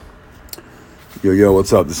Yo,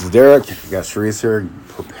 what's up? This is Derek. We got Sharice here,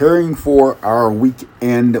 preparing for our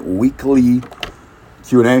weekly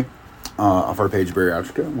Q&A off our page,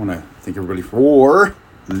 Bariatrica. I want to thank everybody for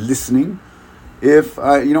listening. If,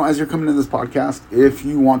 as you're coming to this podcast, if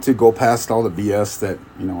you want to go past all the BS that,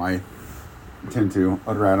 I tend to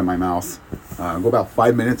utter out of my mouth, go about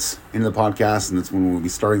 5 minutes into the podcast, and that's when we'll be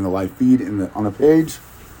starting the live feed on the page.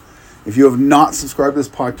 If you have not subscribed to this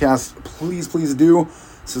podcast, please do.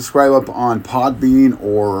 Subscribe up on Podbean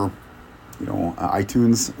or,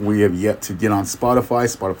 iTunes. We have yet to get on Spotify.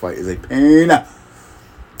 Spotify is a pain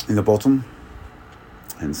in the bottom.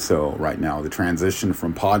 And so right now the transition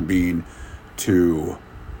from Podbean to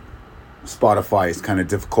Spotify is kind of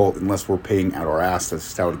difficult unless we're paying out our ass. That's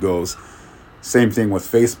just how it goes. Same thing with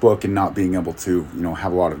Facebook and not being able to,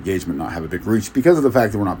 have a lot of engagement, not have a big reach because of the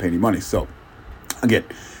fact that we're not paying any money. So again,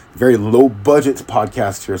 very low budget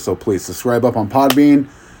podcast here, so please subscribe up on Podbean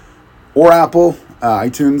or Apple,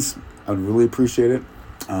 iTunes. I'd really appreciate it.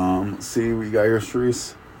 Let's see what you got here,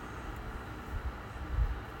 Sharice.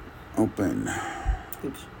 Open.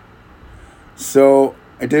 Oops. So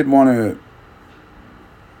I did want to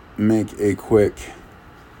make a quick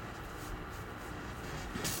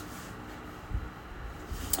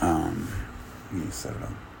let me set it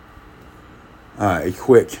up. A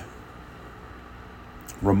quick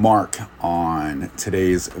remark on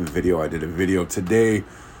today's video. I did a video today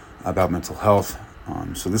about mental health.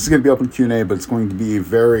 So this is going to be open Q&A, but it's going to be a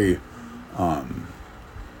very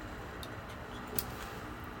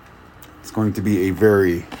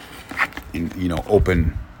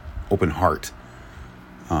open heart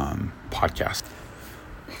podcast.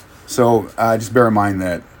 So just bear in mind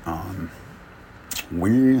that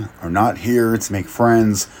we are not here to make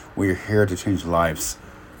friends. We're here to change lives.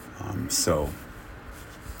 So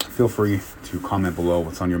feel free to comment below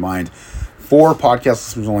what's on your mind. For podcast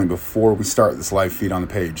listeners only, before we start this live feed on the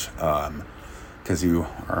page, because you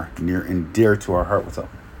are near and dear to our heart. What's up?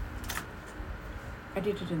 I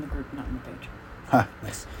did it in the group, not on the page. Ha,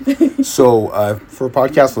 nice. So for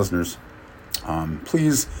podcast listeners,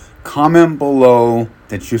 please comment below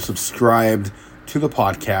that you subscribed to the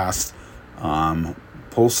podcast.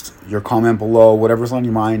 Post your comment below, whatever's on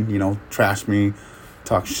your mind. Trash me,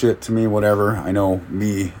 talk shit to me, whatever. I know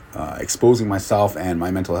me exposing myself and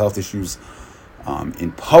my mental health issues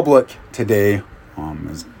in public today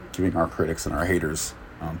is giving our critics and our haters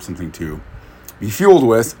something to be fueled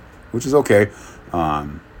with, which is okay.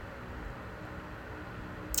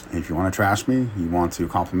 If you want to trash me, you want to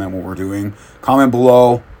compliment what we're doing, comment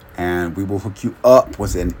below, and we will hook you up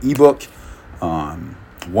with an ebook.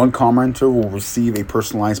 One commenter will receive a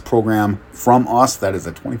personalized program from us. That is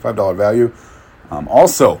a $25 value.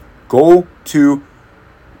 Also, go to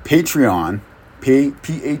Patreon,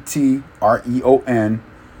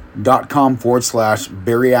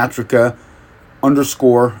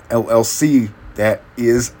 patreon.com/bariatrica_LLC. That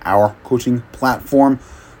is our coaching platform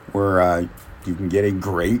where you can get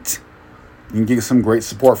some great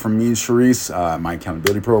support from me and Sharice, my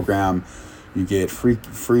accountability program. You get free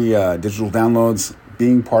digital downloads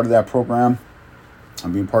being part of that program.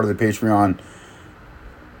 I'm being part of the Patreon.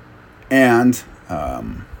 And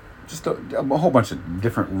just a whole bunch of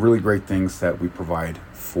different really great things that we provide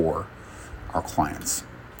for our clients.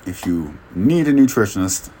 If you need a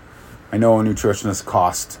nutritionist, I know a nutritionist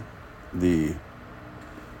costs how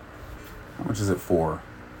much is it for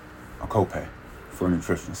a copay for a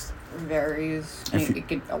nutritionist? Varies.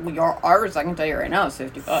 Ours, I can tell you right now, is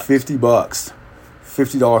 $50. $50.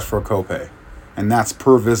 $50 for a copay. And that's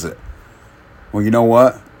per visit. Well, you know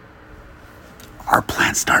what? Our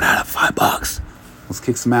plans start out at $5. Let's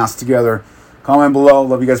kick some ass together. Comment below.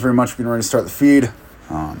 Love you guys very much. We're getting ready to start the feed.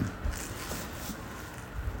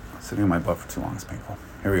 Sitting on my butt for too long is painful.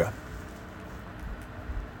 Here we go.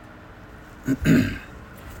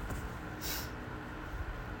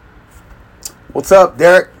 What's up,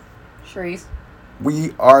 Derek? Sharice.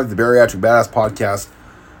 We are the Bariatric Badass Podcast.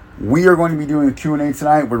 We are going to be doing a Q&A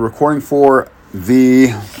tonight. We're recording for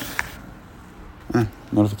the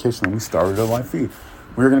notification that we started a live feed.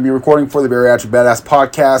 We're going to be recording for the Bariatric Badass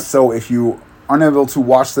Podcast. So if you aren't able to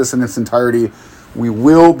watch this in its entirety, we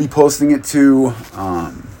will be posting it to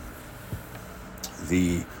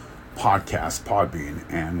the podcast, Podbean,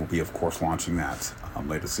 and we'll be, of course, launching that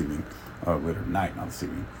later tonight, not this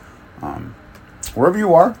evening. Wherever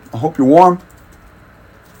you are, I hope you're warm.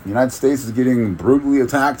 The United States is getting brutally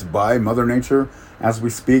attacked by Mother Nature as we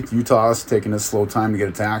speak. Utah is taking a slow time to get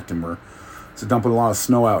attacked, and we're dumping a lot of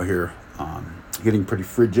snow out here. Getting pretty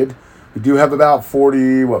frigid. We do have about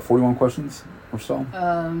 41 questions or so?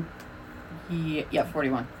 Yeah,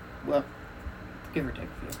 41. Well, give or take a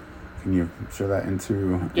few. Can you share that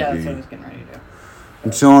into? Yeah, that's what I was getting ready to do.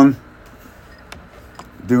 I'm chilling,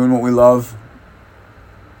 doing what we love,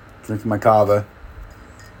 drinking my kava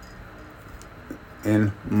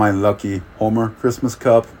in my lucky Homer Christmas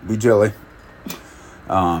cup. Be jelly.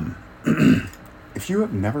 If you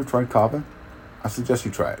have never tried kava, I suggest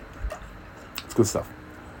you try it. It's good stuff.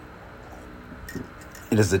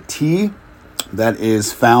 It is a tea that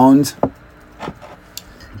is found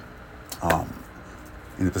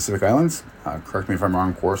in the Pacific Islands. Correct me if I'm wrong,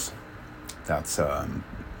 of course. That's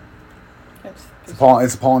it's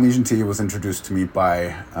a Polynesian tea. It was introduced to me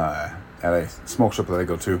by at a smoke shop that I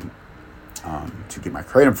go to get my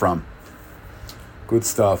kratom from. Good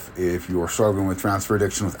stuff. If you are struggling with transfer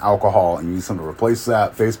addiction with alcohol and you need something to replace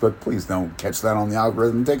that, Facebook, please don't catch that on the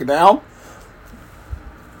algorithm and take it down.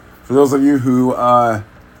 For those of you who were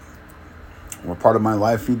part of my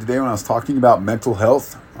live feed today when I was talking about mental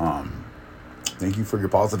health, thank you for your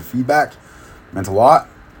positive feedback. Meant a lot.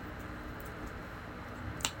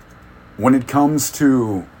 When it comes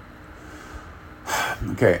to,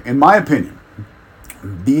 okay, in my opinion,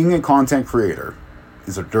 being a content creator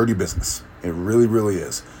is a dirty business. It really, really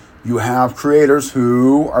is. You have creators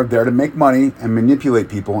who are there to make money and manipulate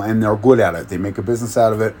people, and they're good at it. They make a business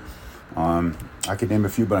out of it. I could name a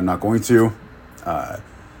few, but I'm not going to.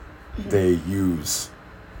 They use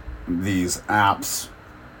these apps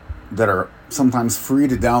that are sometimes free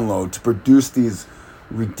to download to produce these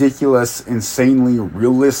ridiculous, insanely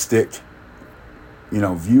realistic,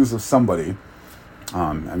 views of somebody.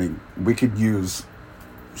 I mean, we could use...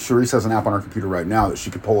 Charisse has an app on her computer right now that she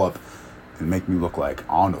could pull up and make me look like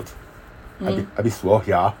Arnold. I'd be slow,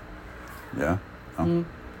 yeah. Yeah. Oh.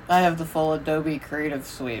 I have the full Adobe Creative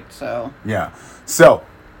Suite, so... Yeah. So,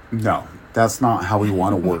 no, that's not how we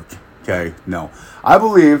want to work, okay? No. I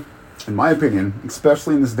believe, in my opinion,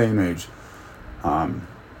 especially in this day and age,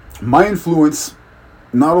 my influence,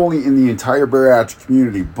 not only in the entire bariatric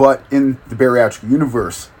community, but in the bariatric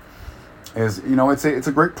universe, is, it's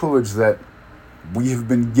a great privilege that we have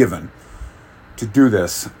been given to do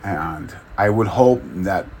this, and I would hope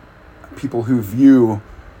that people who view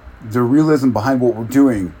the realism behind what we're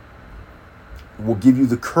doing will give you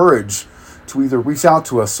the courage to either reach out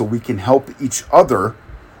to us so we can help each other,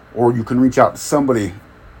 or you can reach out to somebody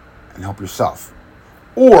and help yourself,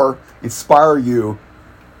 or inspire you,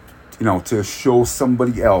 to show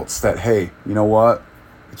somebody else that, hey, you know what?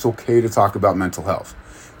 It's okay to talk about mental health.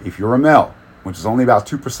 If you're a male, which is only about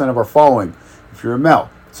 2% of our following, if you're a male,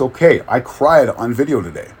 it's okay. I cried on video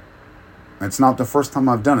today. It's not the first time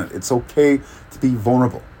I've done it. It's okay to be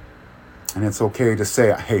vulnerable. And it's okay to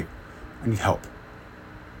say, hey, I need help.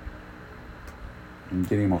 I'm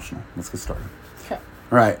getting emotional. Let's get started. Okay.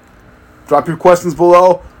 All right. Drop your questions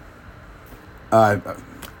below.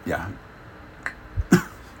 Yeah.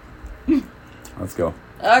 Let's go.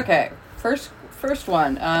 Okay. First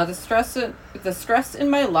one. The stress in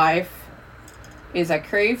my life is I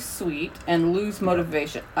crave sweet and lose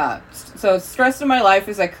motivation. So stress in my life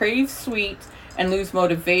is I crave sweet and lose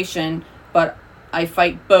motivation, but I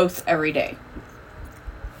fight both every day.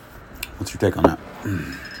 What's your take on that?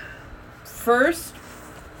 First,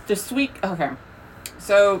 the sweet... Okay.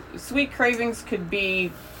 So sweet cravings could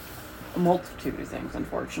be a multitude of things,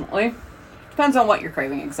 unfortunately. Depends on what you're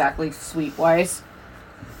craving exactly, sweet-wise.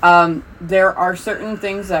 There are certain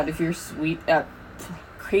things that if you're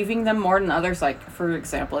craving them more than others, like, for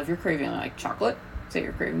example, if you're craving, like, chocolate, say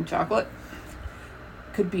you're craving chocolate,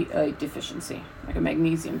 could be a deficiency, like a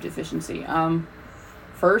magnesium deficiency.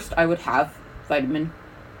 First, I would have vitamin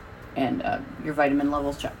and your vitamin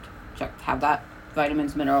levels checked. Have that,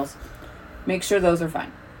 vitamins, minerals. Make sure those are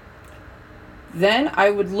fine. Then I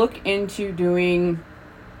would look into doing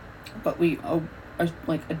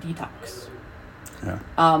like a detox.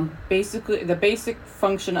 Yeah. Basically, the basic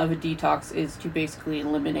function of a detox is to basically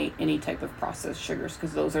eliminate any type of processed sugars,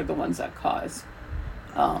 because those are the ones that cause,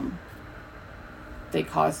 they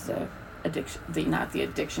cause the addiction. Not the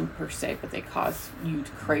addiction per se, but they cause you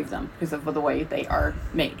to crave them because of the way they are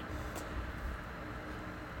made.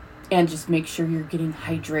 And just make sure you're getting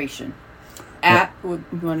hydration. You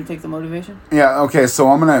want to take the motivation? Yeah. Okay. So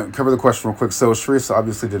I'm gonna cover the question real quick. So Charisse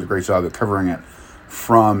obviously did a great job at covering it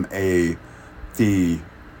from the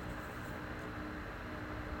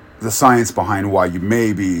science behind why you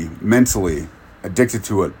may be mentally addicted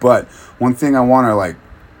to it. But one thing I want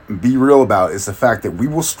to be real about is the fact that we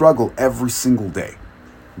will struggle every single day.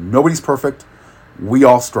 Nobody's perfect. We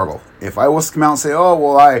all struggle. If I was to come out and say, oh,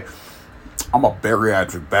 well, I'm a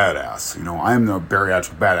bariatric badass, I am the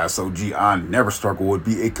bariatric badass, so gee, I never struggle, would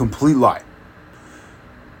be a complete lie.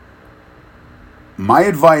 My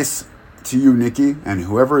advice to you, Nikki, and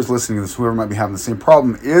whoever is listening to this, whoever might be having the same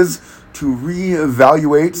problem, is to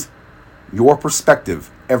reevaluate your perspective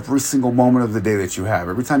every single moment of the day that you have.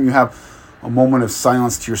 Every time you have a moment of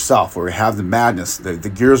silence to yourself, where you have the madness, the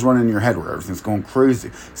gears running in your head, where everything's going crazy,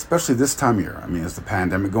 especially this time of year. I mean, is the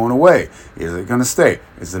pandemic going away? Is it going to stay?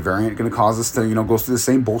 Is the variant going to cause us to, go through the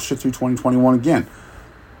same bullshit through 2021 again?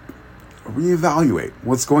 Reevaluate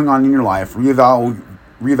what's going on in your life.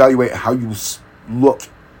 Reevaluate how you look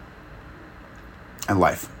at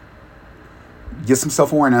life. Get some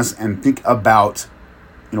self-awareness and think about,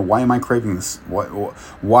 why am I craving this?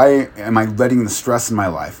 Why am I letting the stress in my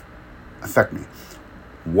life affect me?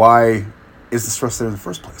 Why is the stress there in the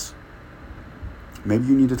first place? Maybe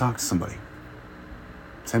you need to talk to somebody.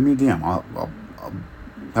 Send me a DM. I'll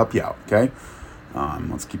help you out, okay?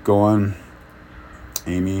 Let's keep going.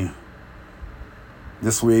 Amy.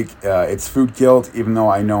 This week, it's food guilt, even though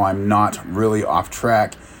I know I'm not really off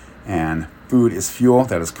track. And food is fuel.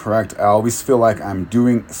 That is correct. I always feel like I'm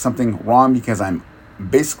doing something wrong because I'm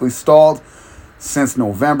basically stalled since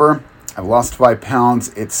November. I've lost 5 pounds.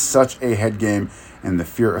 It's such a head game, and the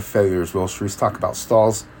fear of failure as well. Sharice, talk about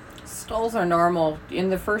stalls. Stalls are normal. In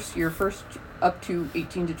the first up to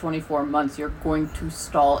 18 to 24 months, you're going to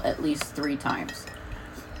stall at least 3 times.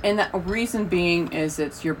 And the reason being is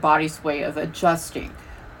it's your body's way of adjusting.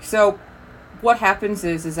 So what happens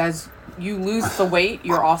is as you lose the weight,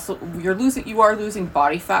 you are losing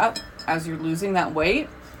body fat as you're losing that weight.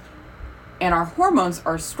 And our hormones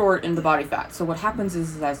are stored in the body fat. So what happens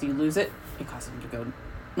is as you lose it, it causes you to go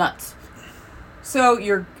nuts. So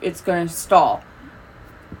it's going to stall.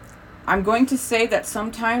 I'm going to say that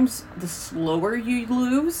sometimes the slower you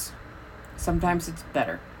lose, sometimes it's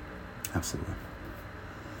better. Absolutely.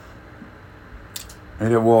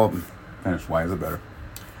 And it will finish. Why is it better?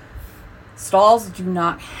 Stalls do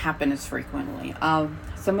not happen as frequently.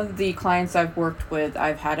 Some of the clients I've worked with,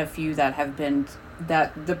 I've had a few that have been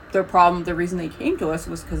their problem. The reason they came to us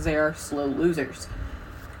was because they are slow losers.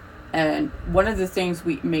 And one of the things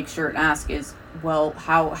we make sure and ask is, well,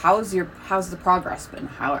 how's the progress been?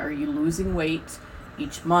 How are you losing weight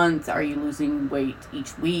each month? Are you losing weight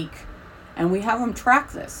each week? And we have them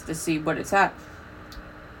track this to see what it's at.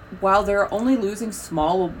 While they're only losing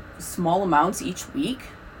small amounts each week,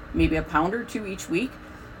 maybe a pound or 2 each week,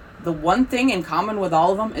 the one thing in common with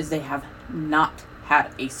all of them is they have not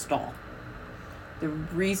had a stall. The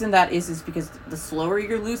reason that is because the slower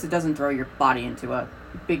you lose, it doesn't throw your body into a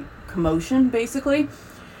big commotion, basically,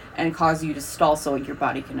 and cause you to stall so your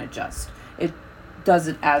body can adjust. It does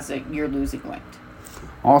it as you're losing weight.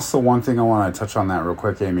 Also, one thing I want to touch on that real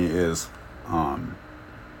quick, Amy, is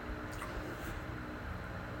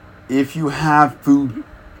if you have food...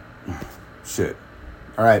 Shit.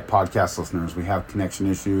 All right, podcast listeners, we have connection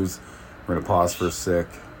issues. We're going to pause for a sec.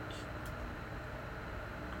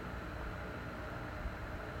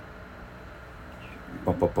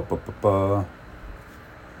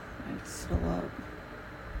 It's still up.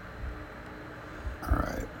 All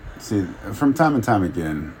right. See, from time to time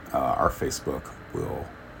again, our Facebook will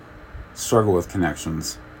struggle with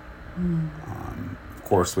connections. Of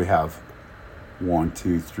course, we have 1,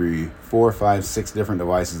 2, 3, 4, 5, 6 different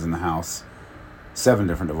devices in the house. 7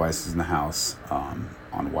 different devices in the house on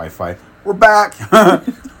Wi-Fi. We're back!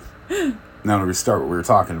 Now to restart what we were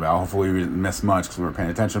talking about. Hopefully we didn't miss much because we were paying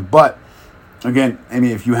attention. But, again,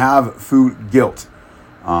 Amy, if you have food guilt,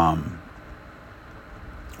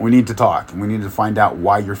 we need to talk. We need to find out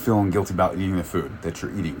why you're feeling guilty about eating the food that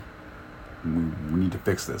you're eating. We need to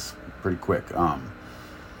fix this pretty quick. And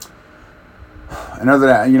other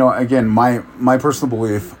than that, again, my personal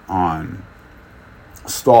belief on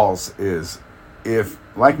stalls is, if,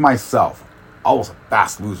 like myself, I was a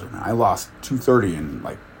fast loser, man. I lost 230 in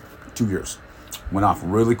like 2 years. Went off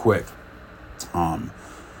really quick.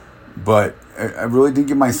 But I really did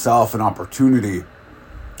give myself an opportunity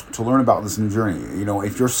to learn about this new journey.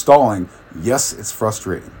 If you're stalling, yes, it's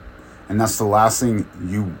frustrating. And that's the last thing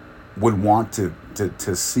you would want to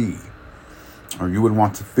see, or you would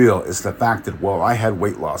want to feel, is the fact that, well, I had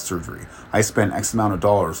weight loss surgery. I spent X amount of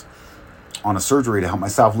dollars on a surgery to help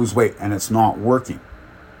myself lose weight, and it's not working.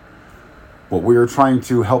 What we're trying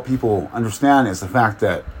to help people understand is the fact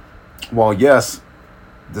that, while yes,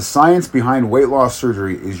 the science behind weight loss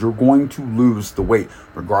surgery is you're going to lose the weight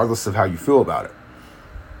regardless of how you feel about it.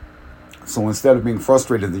 So instead of being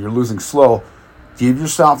frustrated that you're losing slow, give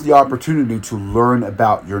yourself the opportunity to learn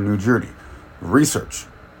about your new journey. Research.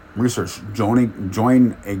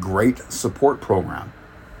 Join a great support program.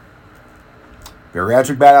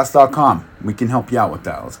 BariatricBadass.com. We can help you out with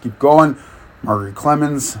that. Let's keep going. Margaret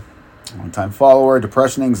Clemens, long-time follower.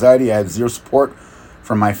 Depression, anxiety. I had zero support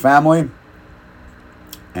from my family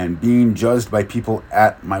and being judged by people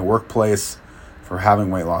at my workplace for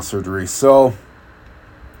having weight loss surgery. So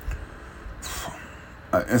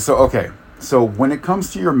when it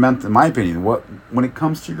comes to your mental, in my opinion, when it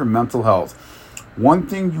comes to your mental health, one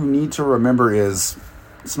thing you need to remember is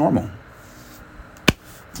it's normal.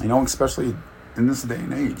 Especially in this day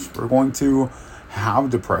and age, we're going to have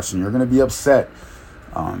depression. You're going to be upset.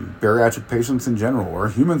 Bariatric patients in general, or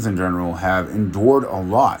humans in general, have endured a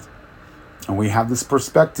lot. And we have this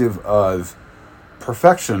perspective of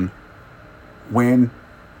perfection when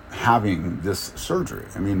having this surgery.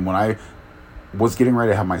 When I was getting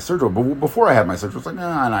ready to have my surgery, but before I had my surgery, I was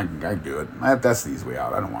like, I do it. That's the easy way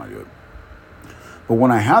out. I don't want to do it. But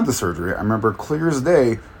when I had the surgery, I remember clear as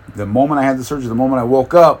day, the moment I had the surgery, the moment I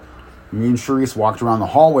woke up, me and Charisse walked around the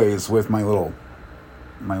hallways with my little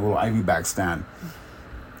IV bag stand,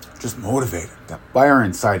 just motivated. That fire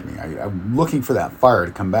inside me. I'm looking for that fire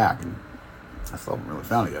to come back, and I still haven't really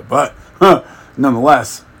found it yet. But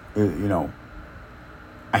nonetheless,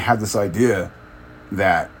 I had this idea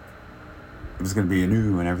that it was going to be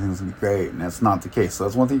new and everything was going to be great, and that's not the case. So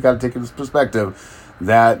that's one thing you got to take into perspective.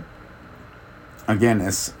 That, again,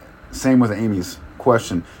 it's same with Amy's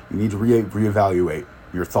question. You need to reevaluate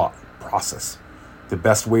your thought process. The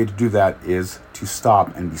best way to do that is to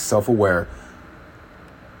stop and be self-aware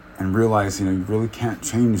and realize, you really can't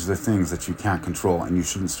change the things that you can't control, and you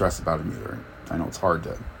shouldn't stress about them either. I know it's hard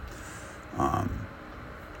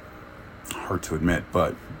to admit,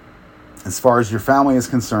 but as far as your family is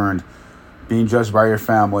concerned, being judged by your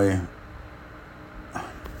family,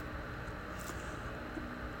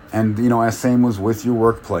 and as same was with your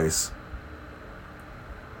workplace,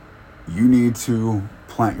 you need to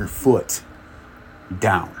plant your foot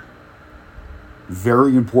down.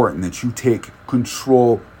 Very important that you take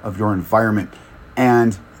control of your environment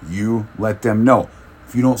and you let them know,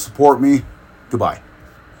 if you don't support me, goodbye.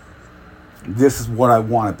 This is what I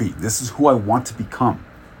want to be. This is who I want to become.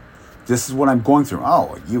 This is what I'm going through.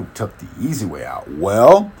 Oh, you took the easy way out.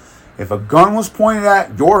 Well, if a gun was pointed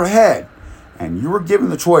at your head and you were given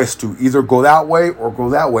the choice to either go that way or go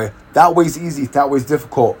that way's easy, that way's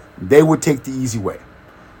difficult, they would take the easy way.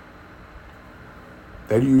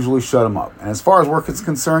 They'd usually shut them up. And as far as work is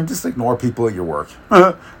concerned, just ignore people at your work.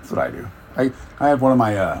 That's what I do. I had one of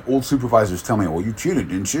my old supervisors tell me, well, you cheated,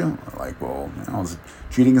 didn't you? I'm like, well,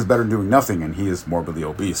 cheating is better than doing nothing, and he is morbidly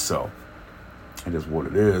obese, so it is what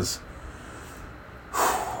it is.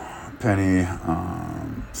 Penny,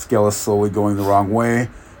 scale is slowly going the wrong way.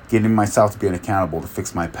 Getting myself to be accountable to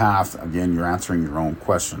fix my path. Again, you're answering your own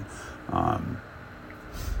question.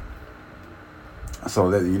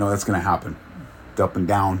 So that that's going to happen. The up and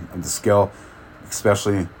down of the scale,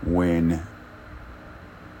 especially when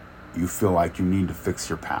you feel like you need to fix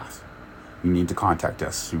your path. You need to contact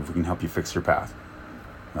us, see if we can help you fix your path.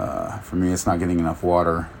 For me, it's not getting enough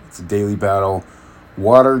water. It's a daily battle.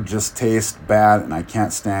 Water just tastes bad, and I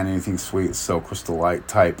can't stand anything sweet, so Crystal Light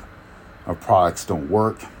type of products don't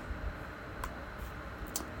work.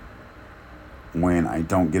 When I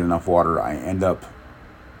don't get enough water, I end up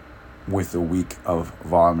with a week of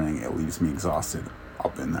vomiting. It leaves me exhausted.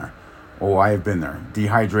 I've been there. Oh, I have been there.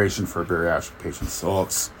 Dehydration for bariatric patients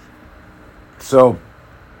sucks. So,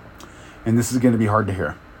 and this is going to be hard to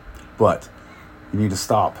hear, but you need to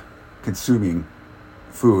stop consuming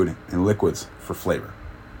food and liquids for flavor.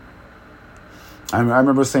 I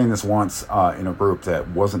remember saying this once in a group that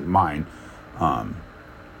wasn't mine, and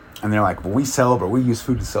they're like, well, we celebrate. We use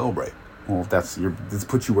food to celebrate. Well, this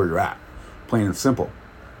puts you where you're at, plain and simple.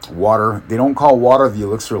 Water, they don't call water the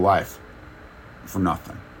elixir of life for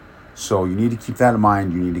nothing. So you need to keep that in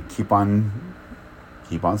mind. You need to keep on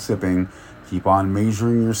sipping, keep on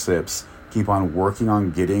measuring your sips, keep on working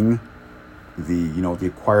on getting the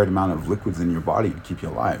acquired amount of liquids in your body to keep you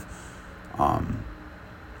alive.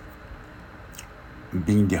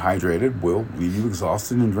 Being dehydrated will leave you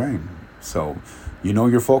exhausted and drained. So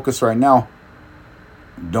your focus right now.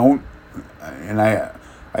 Don't, and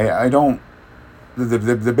I don't,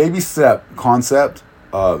 the baby step concept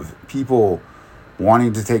of people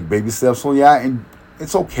wanting to take baby steps. Well, yeah, and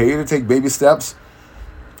it's okay to take baby steps.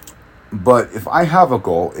 But if I have a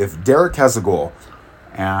goal, if Derek has a goal,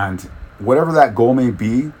 and whatever that goal may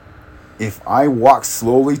be, if I walk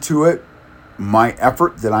slowly to it, my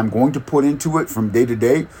effort that I'm going to put into it from day to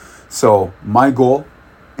day. So my goal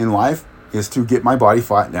in life is to get my body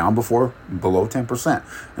fat down below 10%.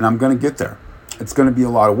 And I'm going to get there. It's going to be a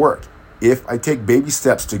lot of work. If I take baby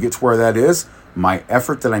steps to get to where that is, my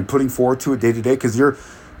effort that I'm putting forward to it day to day, because your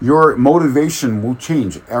motivation will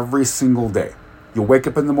change every single day. You'll wake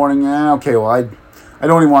up in the morning, okay, well, I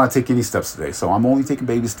don't even want to take any steps today, so I'm only taking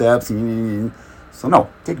baby steps. So no,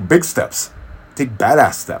 take big steps. Take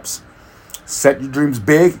badass steps. Set your dreams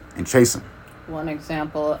big and chase them. One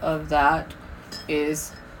example of that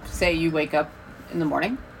is, say you wake up in the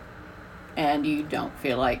morning and you don't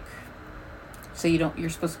feel like, you're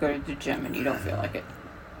supposed to go to the gym and you don't feel like it.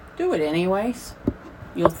 Do it anyways.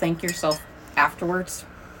 You'll thank yourself afterwards.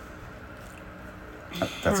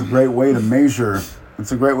 That's a great way to measure.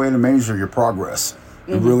 It's a great way to measure your progress.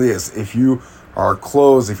 It really is. If you are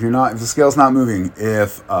clothes, if the scale's not moving,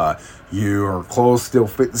 if your clothes still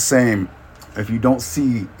fit the same, if you don't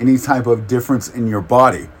see any type of difference in your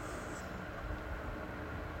body,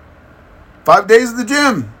 5 days at the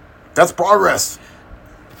gym, that's progress.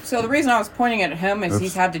 So the reason I was pointing at him is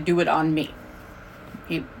he's had to do it on me.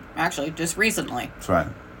 He actually just recently.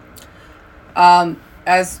 That's right.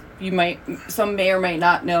 As some may or may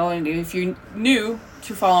not know, and if you're new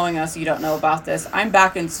to following us, you don't know about this. I'm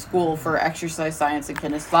back in school for exercise science and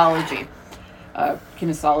kinesiology.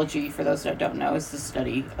 Kinesiology, for those that don't know, is the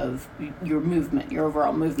study of your movement, your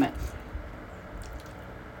overall movement.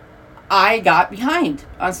 I got behind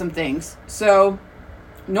on some things. So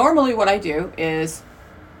normally what I do is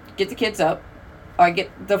get the kids up. I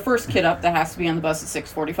get the first kid up that has to be on the bus at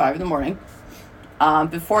 6:45 in the morning.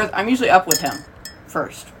 Before I'm usually up with him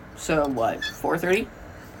first. So what, 4:30?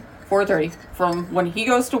 4:30. From when he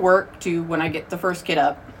goes to work to when I get the first kid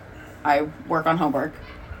up, I work on homework.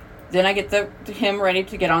 Then I get him ready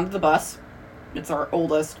to get onto the bus. It's our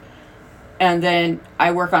oldest. And then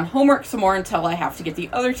I work on homework some more until I have to get the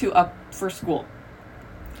other two up for school.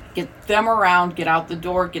 Get them around, get out the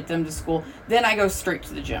door, get them to school. Then I go straight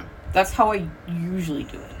to the gym. That's how I usually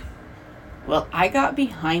do it. Well, I got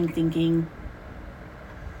behind thinking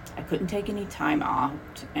I couldn't take any time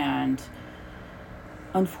out, and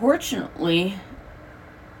unfortunately,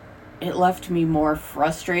 it left me more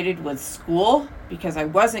frustrated with school because I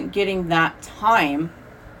wasn't getting that time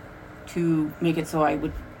to make it so I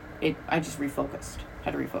just refocused.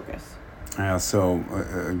 Had to refocus. Yeah, so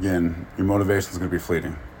again, your motivation is going to be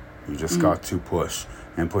fleeting. You just got to push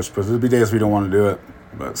and push. But there'll be days we don't want to do it,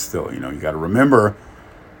 but still, you got to remember,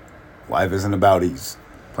 life isn't about ease,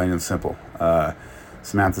 plain and simple.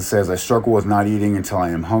 Samantha says, I struggle with not eating until I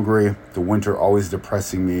am hungry. The winter always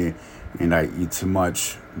depressing me, and I eat too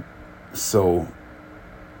much. So,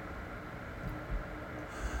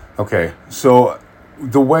 okay, so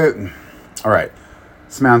all right,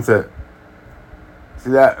 Samantha, see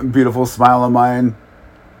that beautiful smile of mine?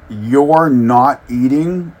 Your not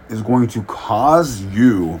eating is going to cause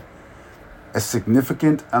you a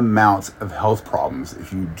significant amount of health problems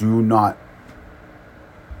if you do not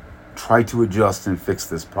try to adjust and fix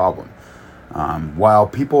this problem. While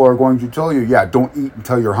people are going to tell you, don't eat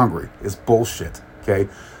until you're hungry, it's bullshit, okay?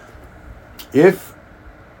 If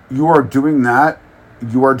you are doing that,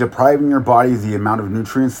 you are depriving your body of the amount of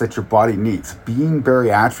nutrients that your body needs. Being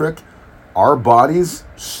bariatric, our bodies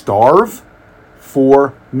starve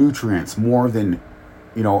for nutrients more than,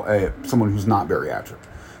 someone who's not bariatric.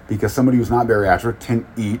 Because somebody who's not bariatric can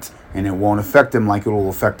eat and it won't affect them like it will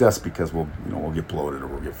affect us because we'll get bloated or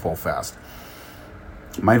we'll get full fast.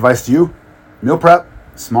 My advice to you, meal prep,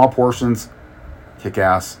 small portions, kick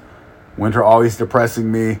ass. Winter always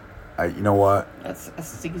depressing me. You know what? That's a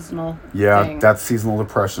seasonal thing. That's seasonal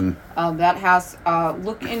depression. That has,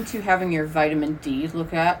 look into having your vitamin D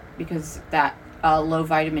look at, because that low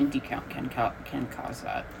vitamin D count can cause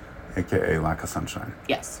that. AKA lack of sunshine.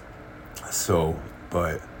 Yes. So,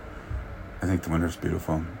 but I think the winter's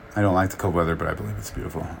beautiful. I don't like the cold weather, but I believe it's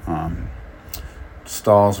beautiful.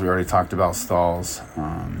 Stalls, we already talked about stalls.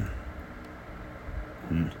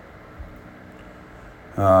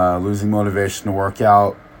 Losing motivation to work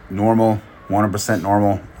out, normal, 100%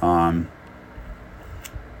 normal. I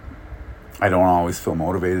don't always feel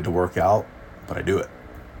motivated to work out, but I do it.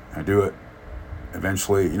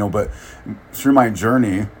 Eventually, but through my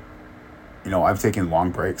journey, I've taken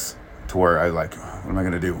long breaks to where I what am I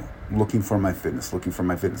going to do? Looking for my fitness.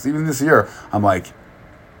 Even this year, I'm like,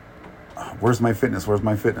 where's my fitness? Go.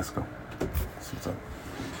 So,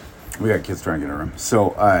 we got kids trying to get in a room.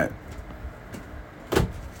 So,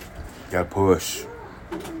 gotta push.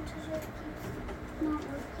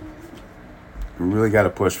 We really gotta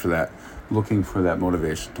push for that. Looking for that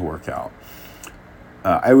motivation to work out.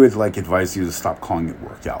 I would advise you to stop calling it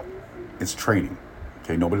workout. It's training.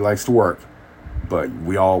 Okay, nobody likes to work, but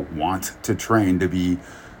we all want to train to be,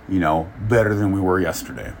 better than we were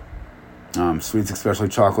yesterday. Sweets, especially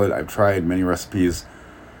chocolate. I've tried many recipes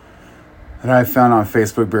that I've found on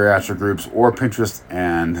Facebook bariatric groups or Pinterest,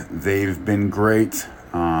 and they've been great.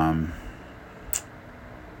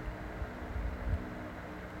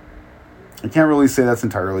 I can't really say that's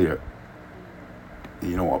entirely a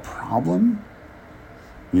problem.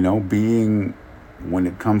 When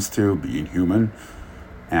it comes to being human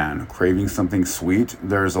and craving something sweet,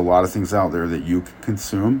 there's a lot of things out there that you can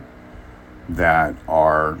consume that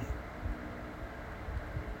are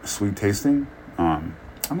sweet tasting. I'm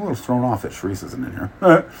a little thrown off that Sharice isn't in here,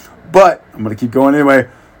 but I'm going to keep going anyway.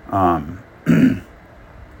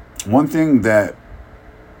 One thing that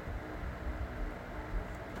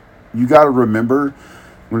you got to remember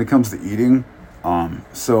when it comes to eating,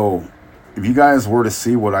 so if you guys were to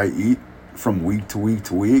see what I eat from week to week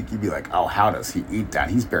to week, you'd be like, oh, how does he eat that?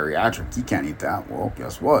 He's bariatric. He can't eat that. Well,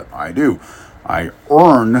 guess what? I do. I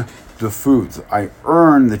earn the foods. I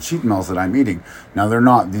earn the cheat meals that I'm eating. Now, they're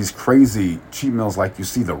not these crazy cheat meals like you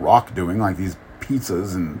see The Rock doing, like these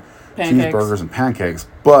pizzas and cheeseburgers and pancakes,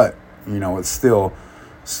 but, it's still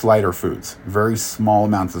slider foods, very small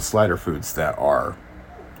amounts of slider foods that are,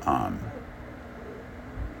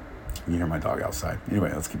 you hear my dog outside.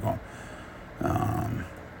 Anyway, let's keep going.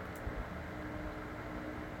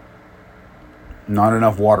 Not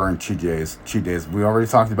enough water in cheat days. We already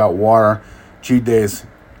talked about water. Cheat days,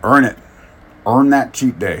 earn it. Earn that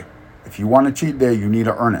cheat day. If you want a cheat day, you need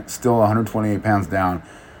to earn it. Still 128 pounds down.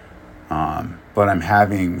 But I'm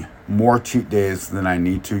having more cheat days than I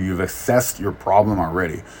need to. You've assessed your problem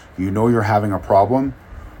already. You know you're having a problem,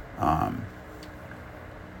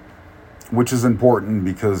 which is important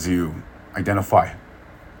because you identify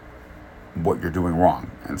what you're doing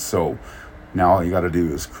wrong. And so now all you got to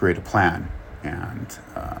do is create a plan and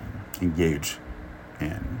engage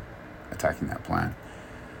in attacking that plan.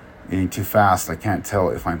 Eating too fast, I can't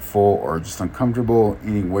tell if I'm full or just uncomfortable.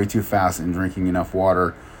 Eating way too fast and drinking enough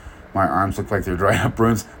water. My arms look like they're dried up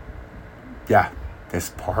prunes. Yeah,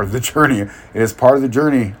 it's part of the journey. It is part of the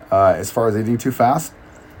journey as far as eating too fast.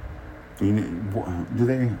 Do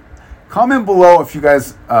they... Comment below if you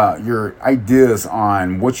guys, your ideas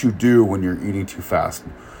on what you do when you're eating too fast.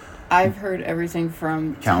 I've heard everything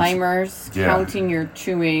from timers, counting your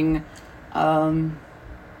chewing, and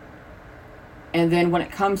then when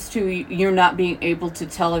it comes to you're not being able to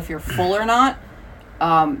tell if you're full or not,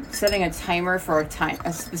 setting a timer for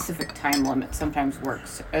a specific time limit sometimes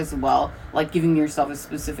works as well, like giving yourself a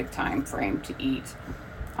specific time frame to eat.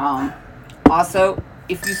 Also,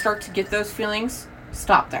 if you start to get those feelings,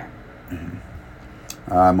 stop there.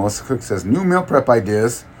 Melissa Cook says, new meal prep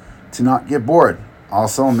ideas to not get bored.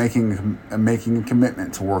 Also, making a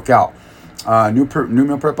commitment to work out. New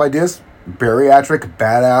meal prep ideas,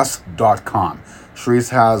 bariatricbadass.com. Sharice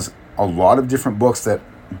has a lot of different books that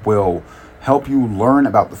will help you learn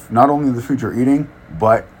about not only the food you're eating,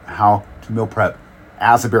 but how to meal prep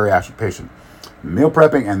as a bariatric patient. Meal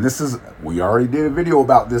prepping, and we already did a video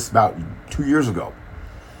about this about 2 years ago.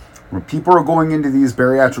 When people are going into these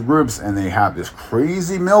bariatric groups and they have this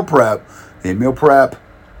crazy meal prep, they meal prep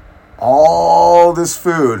all this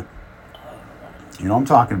food. You know what I'm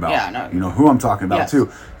talking about. Yeah, no. You know who I'm talking about, too.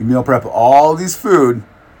 You meal prep all these food,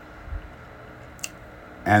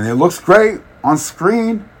 and it looks great on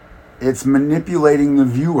screen. It's manipulating the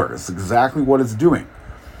viewer. It's exactly what it's doing.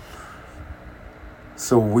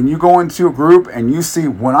 So when you go into a group and you see,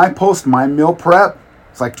 when I post my meal prep,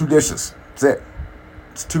 it's like 2 dishes. That's it.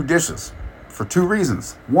 It's 2 dishes for 2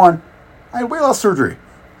 reasons. One, I had weight loss surgery.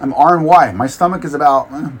 I'm RNY. My stomach is about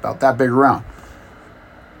that big around.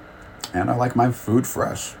 And I like my food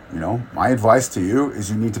fresh. My advice to you is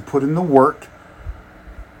you need to put in the work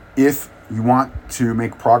if you want to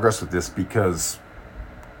make progress with this, because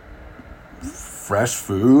fresh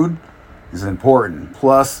food is important.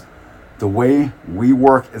 Plus, the way we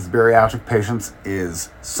work as bariatric patients is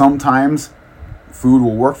sometimes food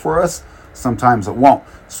will work for us, sometimes it won't.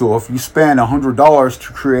 So if you spend $100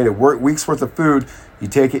 to create a week's worth of food, you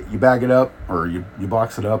take it, you bag it up, or you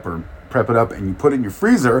box it up, or prep it up, and you put it in your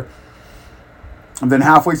freezer, and then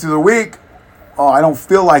halfway through the week, I don't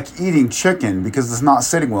feel like eating chicken because it's not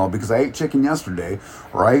sitting well, because I ate chicken yesterday,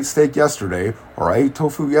 or I ate steak yesterday, or I ate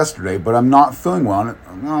tofu yesterday, but I'm not feeling well.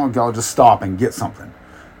 I'll just stop and get something.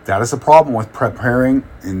 That is a problem with preparing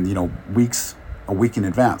in a week in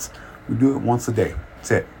advance. We do it once a day.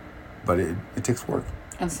 That's it. But it takes work.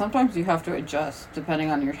 And sometimes you have to adjust depending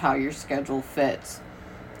on how your schedule fits.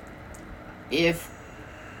 If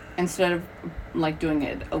instead of doing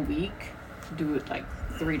it a week, do it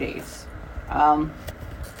 3 days.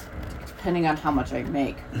 Depending on how much I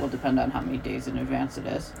make will depend on how many days in advance it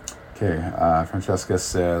is. Okay, Francesca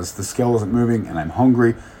says, the scale isn't moving and I'm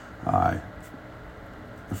hungry.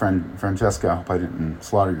 Francesca, I hope I didn't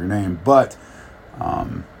slaughter your name, but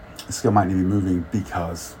the scale might need to be moving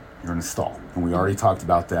because you're in a stall. And we already talked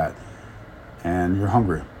about that. And you're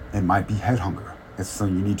hungry. It might be head hunger. It's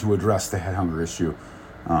something you need to address, the head hunger issue.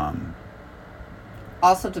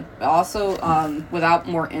 Without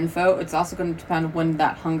more info, it's also going to depend when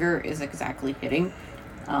that hunger is exactly hitting.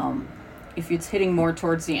 If it's hitting more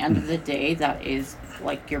towards the end of the day, that is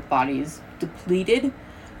like your body's depleted,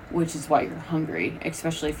 which is why you're hungry,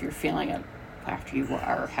 especially if you're feeling it after you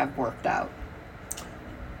have worked out.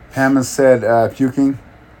 Pam has said puking,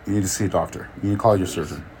 you need to see a doctor. You need to call your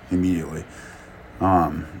surgeon immediately.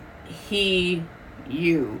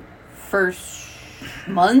 First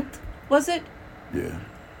month, was it? Yeah.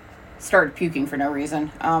 Started puking for no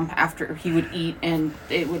reason. After he would eat and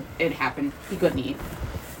it happened. He couldn't eat.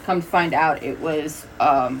 Come to find out, it was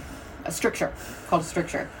a stricture, called a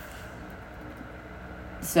stricture.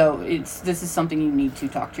 So this is something you need to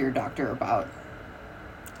talk to your doctor about.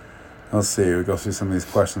 Let's see. We go through some of these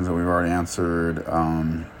questions that we've already answered.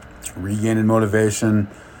 Regaining motivation.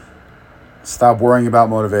 Stop worrying about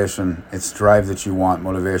motivation. It's drive that you want.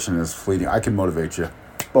 Motivation is fleeting. I can motivate you.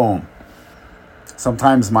 Boom.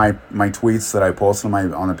 Sometimes my tweets that I post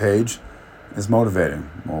on the page is motivating.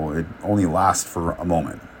 Well, it only lasts for a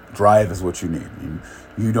moment. Drive is what you need.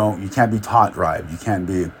 You can't be taught drive. You can't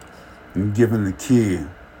be given the key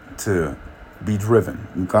to be driven.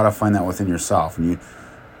 You've got to find that within yourself. And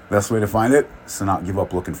best way to find it is to not give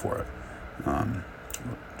up looking for it.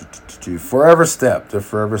 To forever step.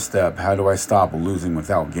 How do I stop losing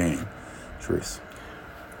without gaining? Therese.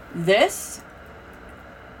 This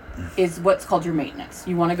is what's called your maintenance.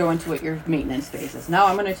 You want to go into what your maintenance phase is. Now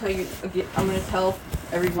I'm going to tell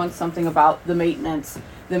everyone something about the maintenance.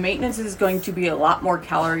 The maintenance is going to be a lot more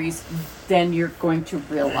calories than you're going to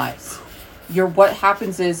realize. What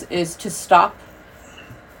happens is to stop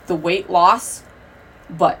the weight loss,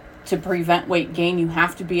 but to prevent weight gain, you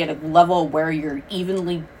have to be at a level where you're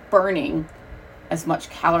evenly burning as much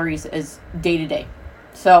calories as day to day.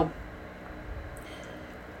 So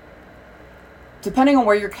depending on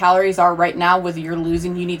where your calories are right now, whether you're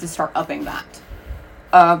losing, you need to start upping that.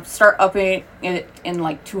 Start upping it in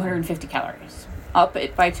like 250 calories. Up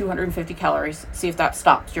it by 250 calories. See if that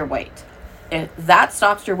stops your weight. If that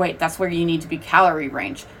stops your weight, that's where you need to be calorie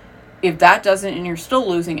range. If that doesn't and you're still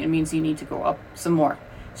losing, it means you need to go up some more.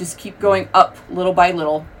 Just keep going up little by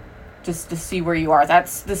little just to see where you are.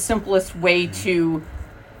 That's the simplest way to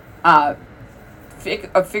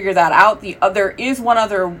figure that out. There is one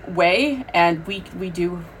other way, and we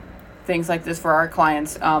do things like this for our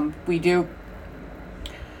clients.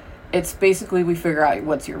 It's basically we figure out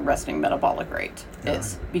what's your resting metabolic rate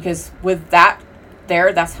is, because with that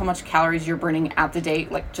that's how much calories you're burning at the day,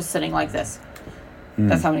 like just sitting like this.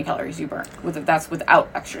 That's how many calories you burn. That's without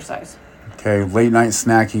exercise. Okay, late night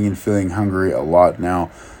snacking and feeling hungry a lot now.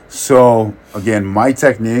 So again, my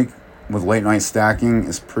technique with late night snacking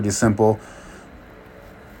is pretty simple.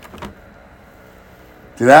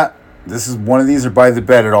 Do that. This is one of these are by the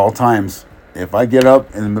bed at all times. If I get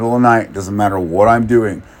up in the middle of the night, doesn't matter what I'm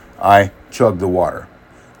doing, I chug the water.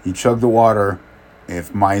 You chug the water.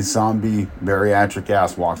 If my zombie bariatric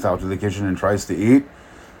ass walks out to the kitchen and tries to eat,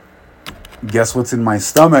 guess what's in my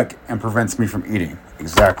stomach and prevents me from eating?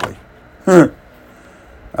 Exactly. Let's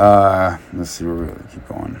see where we keep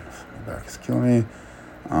going. My back is killing me.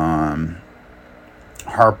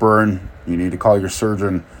 Heartburn. You need to call your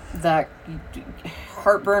surgeon. That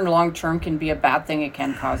heartburn long term can be a bad thing. It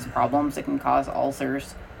can cause problems. It can cause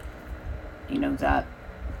ulcers. You know that.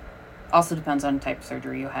 Also depends on the type of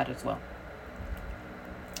surgery you had as well.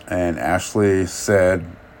 And Ashley said,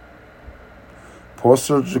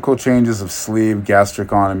 post-surgical changes of sleeve,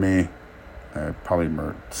 gastrictomy. I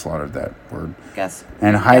probably slaughtered that word.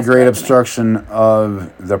 And high-grade obstruction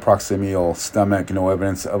of the proximal stomach. No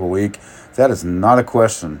evidence of a leak. That is not a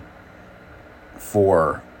question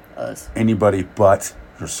for us. Anybody but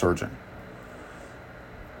your surgeon.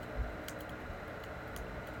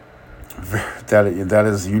 That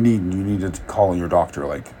is you need to call your doctor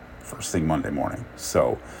like first thing Monday morning.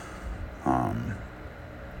 So,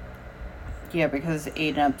 yeah, because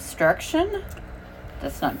an obstruction,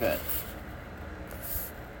 that's not good.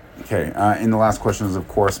 Okay, in the last question is, of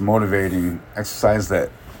course, motivating exercise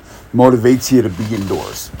that motivates you to be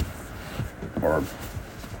indoors, or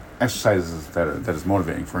exercises that is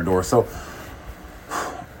motivating for indoors. So,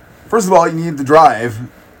 first of all, you need the drive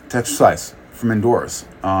to exercise from indoors.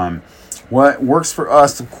 What works for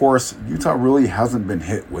us, of course, Utah really hasn't been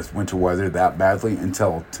hit with winter weather that badly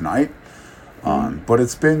until tonight. But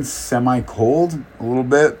it's been semi-cold a little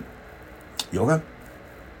bit.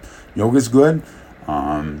 Yoga's good.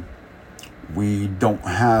 We don't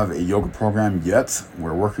have a yoga program yet.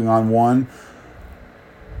 We're working on one.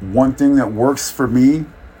 One thing that works for me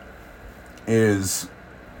is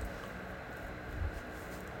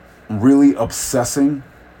really obsessing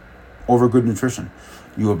over good nutrition.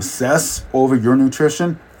 You obsess over your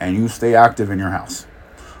nutrition and you stay active in your house.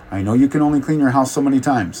 I know you can only clean your house so many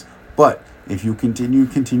times, but if you continue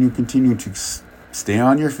to stay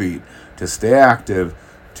on your feet, to stay active,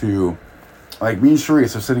 to, like me and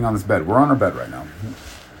Sharice are sitting on this bed. We're on our bed right now.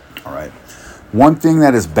 All right. One thing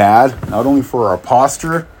that is bad, not only for our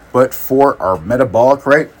posture, but for our metabolic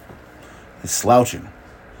rate, is slouching.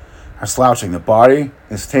 Our slouching. The body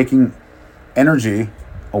is taking energy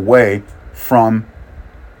away from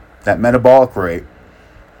that metabolic rate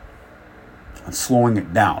and slowing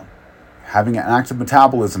it down. Having an active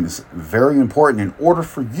metabolism is very important in order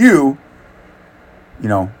for you,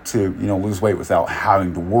 to lose weight without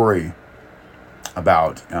having to worry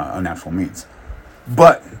about unnatural means.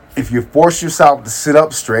 But if you force yourself to sit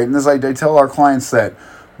up straight, and as I tell our clients that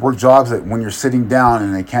work jobs that when you're sitting down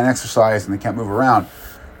and they can't exercise and they can't move around,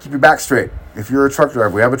 keep your back straight. If you're a truck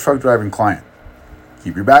driver, we have a truck driving client.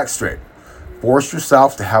 Keep your back straight. Force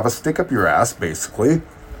yourself to have a stick up your ass, basically.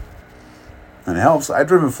 And it helps. I've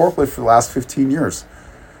driven forklift for the last 15 years.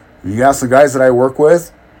 You ask the guys that I work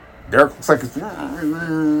with, Derek looks like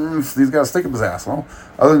he's got a stick up his ass. Well,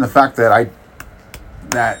 other than the fact that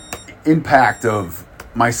that impact of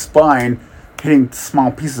my spine hitting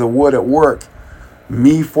small pieces of wood at work,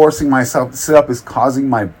 me forcing myself to sit up is causing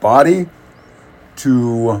my body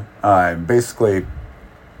to basically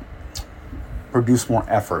produce more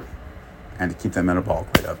effort and to keep that metabolic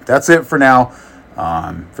rate up. That's it for now.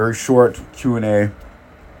 Very short Q&A.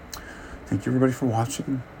 Thank you everybody for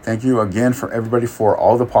watching. Thank you again for everybody for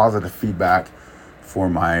all the positive feedback for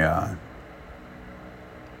my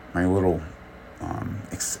my little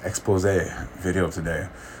expose video today.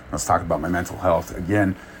 Let's talk about my mental health.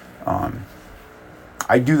 Again,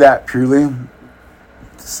 I do that purely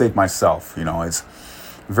to save myself. It's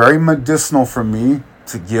very medicinal for me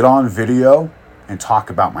to get on video and talk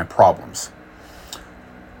about my problems.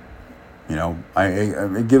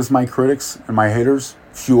 It gives my critics and my haters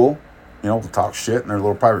fuel, to talk shit in their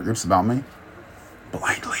little private groups about me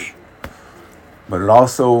blindly. But it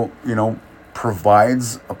also,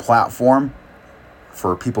 provides a platform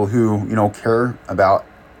for people who, care about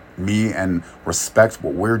me and respect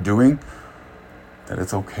what we're doing, that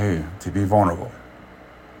it's okay to be vulnerable.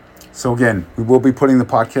 So again, we will be putting the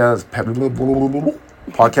podcast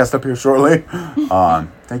up here shortly.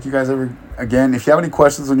 Thank you guys again. If you have any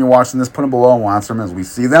questions when you're watching this, put them below and we'll answer them as we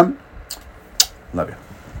see them. Love you.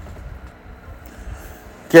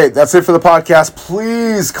 Okay, that's it for the podcast.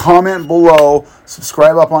 Please comment below.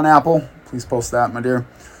 Subscribe up on Apple. Please post that, my dear.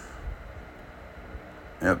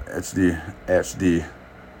 Yep, HD.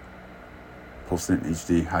 Post it in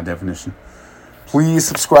HD, high definition. Please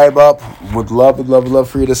subscribe up. Would love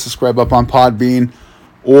for you to subscribe up on Podbean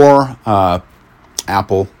or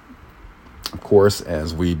Apple, of course,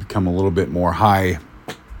 as we become a little bit more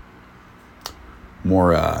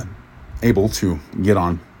able to get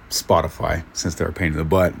on Spotify, since they're a pain in the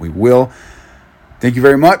butt. We will. Thank you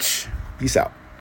very much. Peace out.